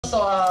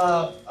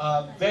also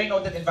a very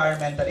noted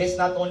environmentalist,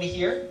 not only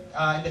here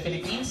in the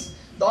Philippines,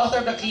 the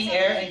author of the Clean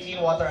Air and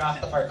Clean Water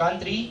Act of our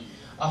country,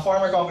 a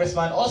former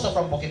congressman also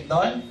from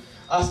Bukidnon,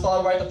 a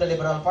stalwart of the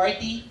Liberal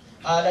Party.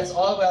 Let's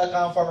all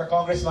welcome former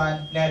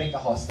Congressman Neric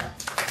Acosta.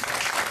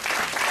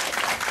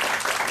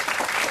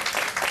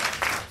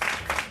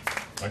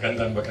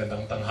 Magandang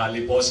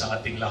tanghali po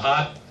sa ating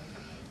lahat.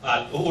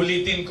 At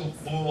uulitin ko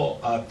po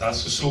at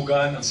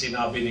susugan ang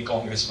sinabi ni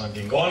Congressman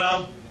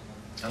Gingona,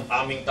 ang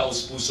aming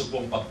taus-puso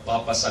pong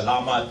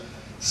pagpapasalamat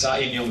sa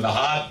inyong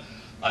lahat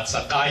at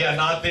sa kaya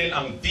natin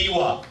ang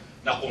diwa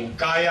na kung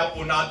kaya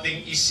po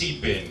nating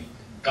isipin,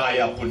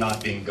 kaya po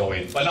nating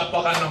gawin.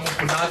 Palakpakan naman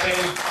po natin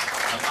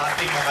ang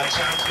ating mga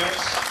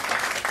champions.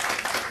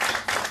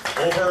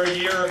 Over a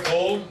year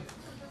ago,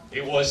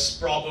 it was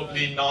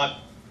probably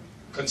not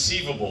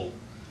conceivable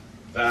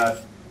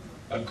that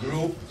a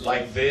group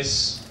like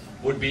this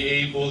would be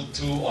able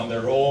to, on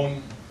their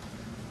own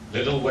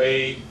little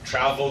way,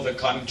 travel the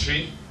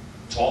country,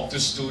 talk to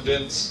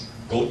students,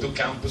 go to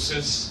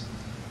campuses,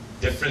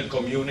 different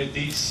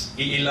communities.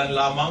 Iilan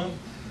lamang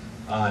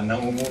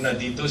nangunguna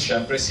dito,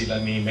 syempre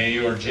sila ni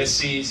Mayor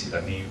Jessie,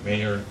 sila ni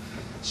Mayor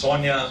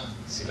Sonia,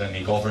 sila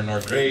ni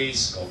Governor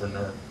Grace,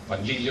 Governor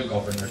Panlilio,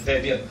 Governor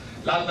Teddy, at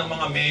lahat ng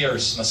mga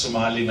mayors na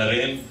sumali na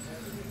rin.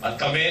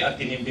 At kami at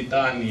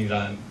inimbitahan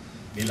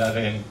nila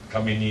rin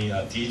kami ni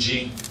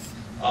TG.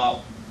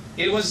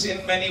 It was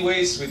in many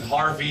ways with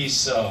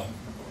Harvey's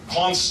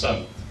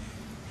constant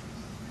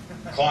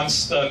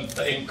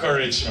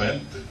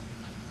encouragement.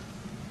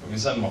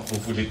 Minsan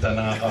mapupulitan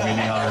na nga kami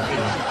ni Harvey.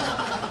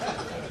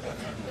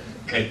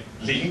 Kahit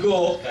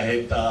linggo,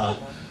 kahit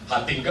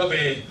hating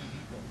gabi,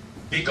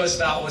 because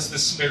that was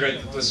the spirit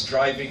that was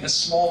driving a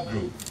small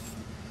group.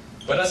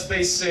 But as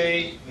they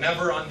say,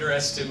 never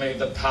underestimate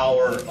the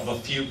power of a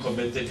few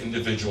committed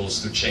individuals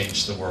to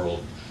change the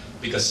world,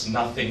 because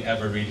nothing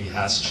ever really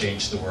has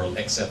changed the world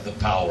except the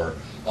power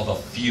of a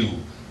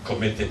few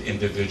committed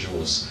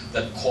individuals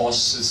that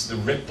causes the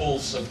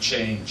ripples of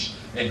change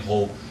and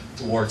hope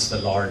towards the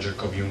larger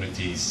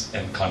communities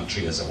and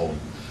country as a whole.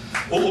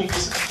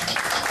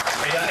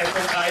 Kaya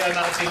itong Kaya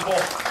Natin po.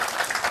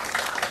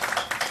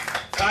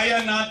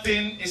 Kaya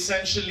Natin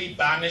essentially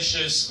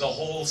banishes the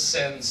whole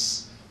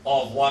sense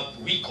of what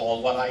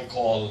I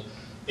call,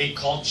 a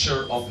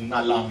culture of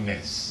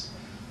nalangness.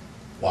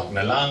 Wag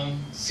na lang,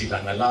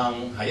 sila na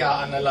lang,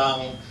 hayaan na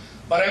lang,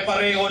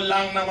 pare-pareho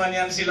lang naman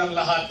yan silang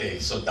lahat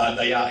eh. So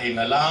dadayain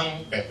na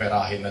lang,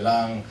 peperahin na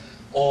lang,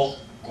 o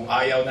kung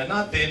ayaw na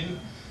natin,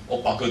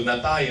 o pagod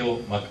na tayo,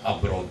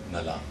 mag-abroad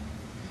na lang.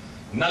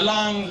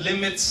 Nalang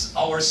limits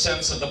our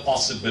sense of the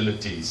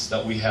possibilities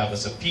that we have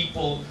as a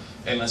people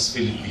and as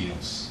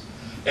Filipinos.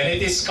 And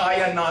it is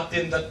Kaya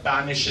Natin that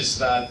banishes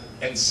that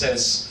and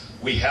says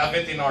we have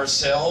it in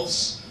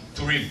ourselves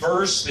to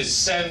reverse this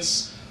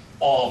sense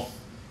of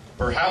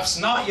perhaps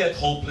not yet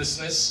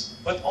hopelessness,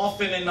 but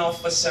often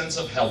enough a sense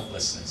of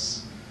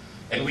helplessness.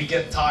 And we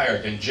get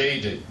tired and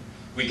jaded,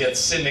 we get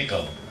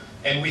cynical,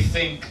 and we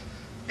think,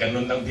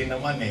 ganun lang din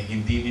naman eh,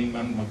 hindi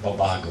naman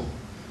magbabago.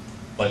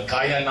 But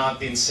Kaya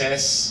Natin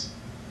says,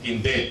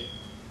 hindi.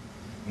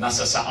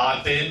 Nasa sa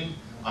atin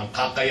ang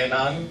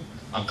kakayanan,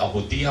 ang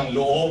kabutihang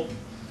loob,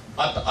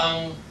 at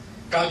ang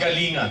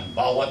kagalingan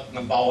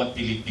ng bawat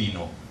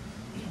Pilipino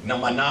na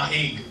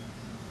manahig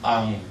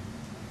ang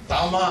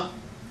tama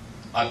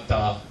at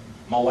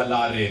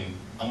mawala rin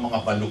ang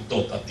mga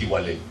baluktot at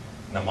tiwali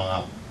na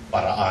mga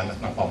paraan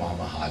at ng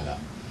pamamahala.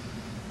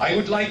 I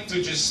would like to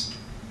just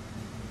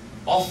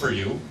offer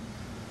you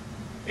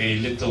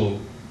a little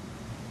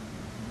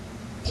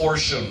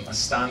portion, a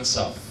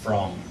stanza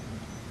from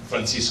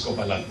Francisco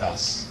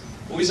Balagtas,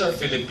 who is our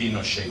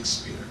Filipino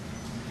Shakespeare.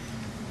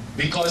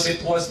 Because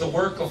it was the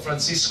work of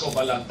Francisco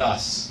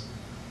Balagtas.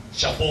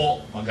 Siya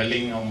po,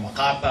 magaling ang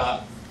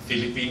makata,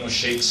 Filipino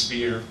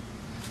Shakespeare,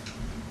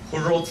 who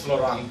wrote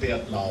Florante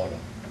at Laura.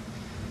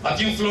 At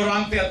yung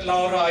Florante at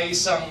Laura ay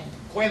isang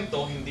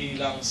kwento hindi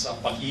lang sa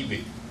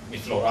pag-ibig ni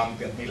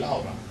Florante at ni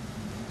Laura,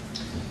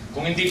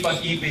 kung hindi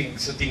pag-ibig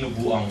sa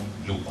tinubuang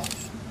lupa.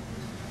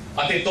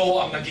 At ito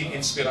ang naging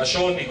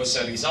inspirasyon ni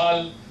Jose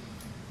Rizal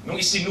nung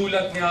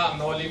isinulat niya ang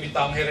Noli Me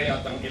Tangere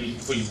at ang Il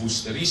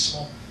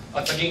Filibusterismo,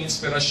 at naging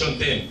inspirasyon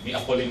din ni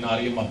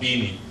Apolinario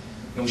Mabini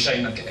nung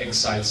siya'y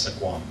nag-exile sa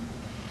Guam.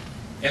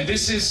 And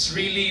this is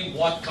really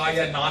what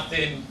Kaya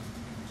Natin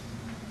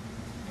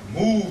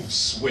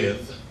moves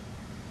with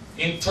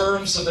in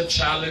terms of the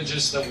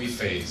challenges that we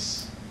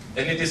face.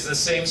 And it is the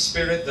same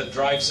spirit that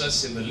drives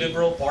us in the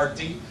Liberal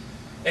Party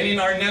and in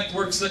our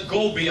networks that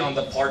go beyond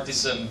the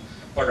partisan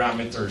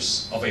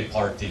parameters of a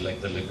party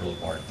like the Liberal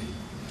Party.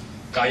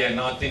 Kaya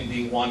Natin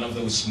being one of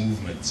those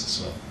movements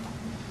as well.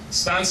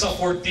 Stanza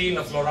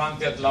 14 of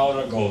Florante at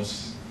Laura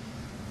goes,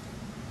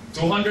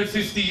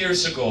 250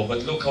 years ago,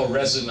 but look how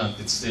resonant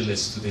it still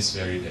is to this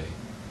very day.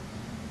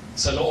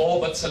 Sa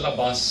loob at sa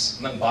labas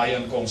ng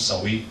bayan kong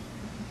sawi,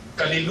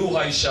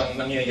 kaliluhay siyang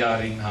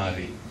nangyayaring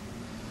hari.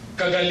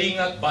 Kagaling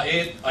at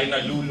bait ay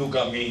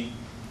nalulugami,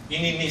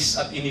 ininis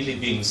at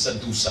inilibing sa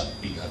dusa't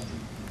bigati.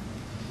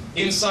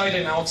 Inside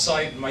and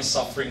outside my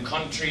suffering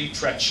country,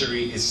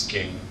 treachery is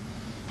king.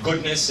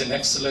 Goodness and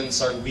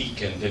excellence are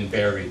weakened and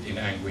buried in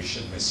anguish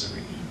and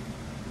misery.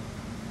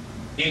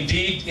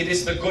 Indeed, it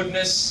is the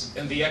goodness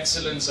and the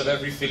excellence of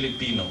every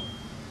Filipino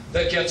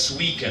that gets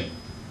weakened.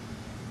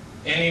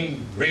 And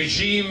in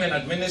regime and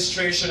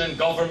administration and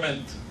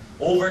government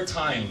over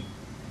time,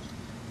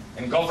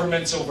 and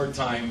governments over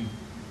time,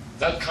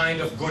 that kind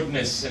of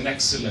goodness and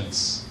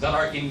excellence that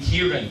are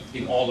inherent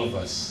in all of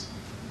us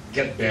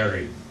get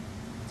buried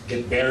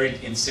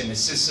in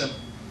cynicism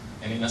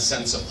and in a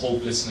sense of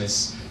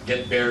hopelessness,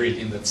 get buried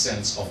in that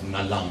sense of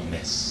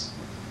nalangness.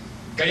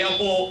 Kaya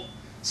po,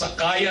 sa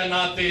Kaya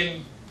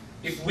Natin,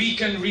 if we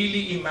can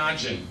really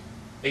imagine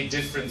a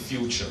different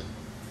future,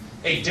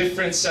 a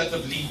different set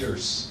of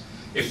leaders,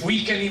 if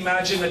we can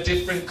imagine a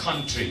different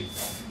country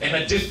and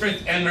a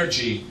different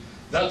energy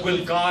that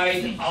will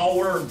guide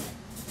our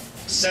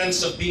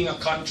sense of being a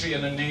country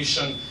and a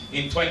nation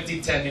in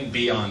 2010 and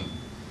beyond,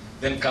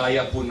 then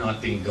kaya po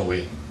nating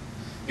gawin.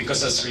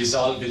 Because as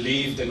Rizal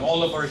believed, and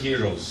all of our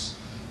heroes,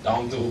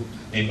 down to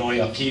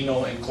Ninoy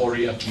Aquino and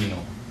Cory Aquino,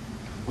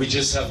 we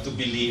just have to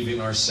believe in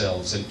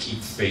ourselves and keep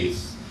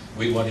faith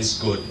with what is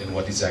good and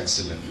what is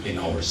excellent in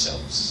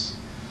ourselves.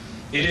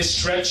 It is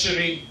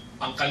treachery,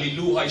 ang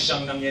kaliluhay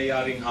siyang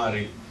nangyayaring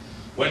hari,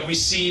 when we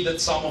see that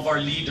some of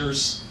our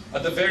leaders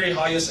at the very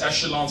highest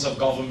echelons of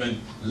government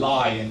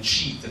lie and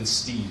cheat and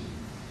steal.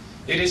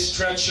 It is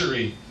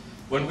treachery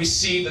when we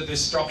see the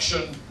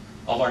destruction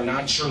of our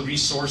natural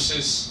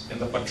resources and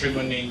the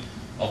patrimony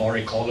of our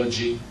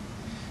ecology.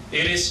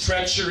 It is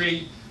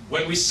treachery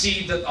when we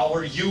see that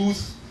our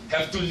youth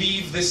have to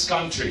leave this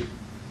country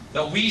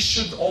that we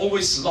should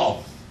always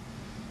love,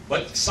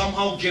 but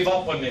somehow give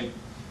up on it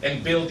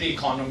and build the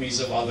economies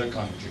of other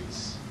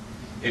countries.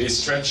 It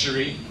is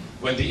treachery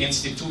when the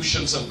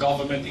institutions of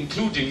government,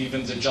 including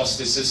even the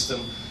justice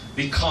system,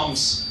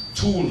 becomes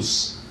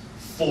tools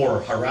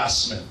for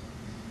harassment.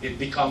 It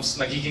becomes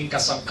nagiging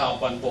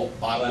kasangkapan po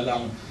para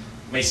lang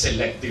may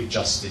selective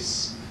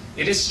justice.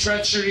 It is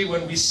treachery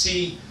when we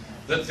see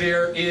that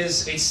there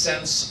is a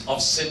sense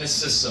of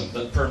cynicism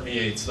that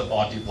permeates the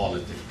body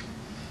politic.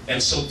 And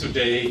so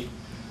today,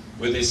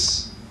 with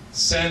this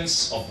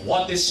sense of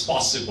what is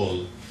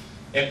possible,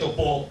 ito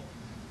po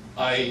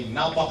ay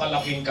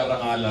napakalaking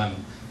karangalan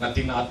na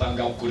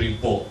tinatanggap ko rin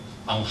po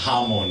ang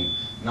hamon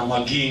na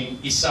maging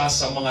isa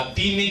sa mga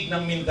tinig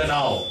ng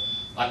Mindanao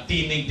at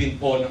tinig din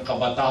po ng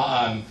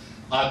kabataan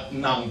at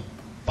ng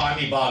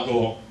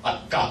panibago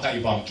at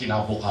kakaibang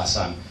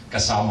kinabukasan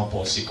kasama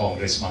po si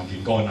Congressman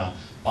Gingona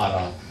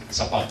para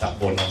sa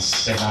pagtakbo ng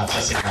Senado.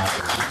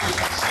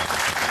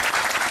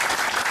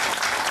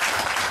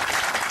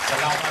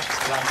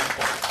 Salamat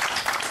po.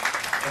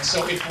 And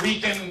so if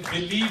we can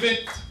believe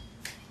it,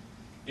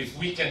 if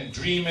we can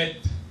dream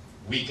it,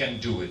 we can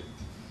do it.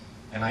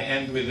 And I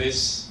end with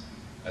this,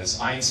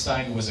 as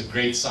Einstein was a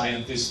great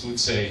scientist would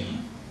say,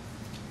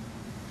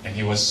 and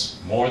he was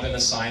more than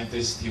a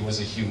scientist, he was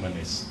a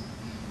humanist.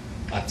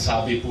 At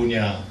sabi po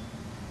niya,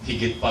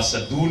 higit pa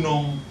sa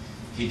dunong,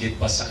 higit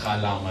pa sa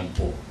kaalaman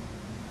po,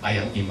 ay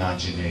ang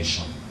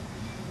imagination.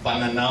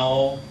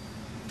 Pananaw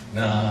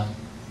na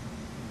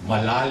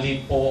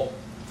malalim po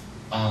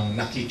ang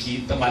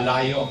nakikita,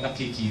 malayo ang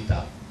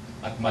nakikita,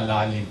 at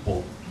malalim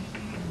po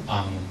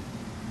ang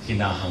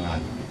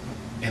hinahangad.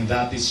 And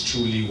that is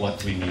truly what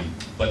we need.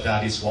 But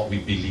that is what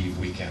we believe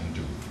we can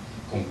do.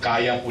 Kung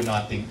kaya po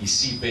nating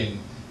isipin,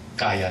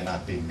 kaya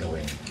nating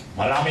gawin.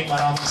 Maraming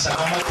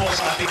salamat po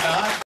sa ating lahat.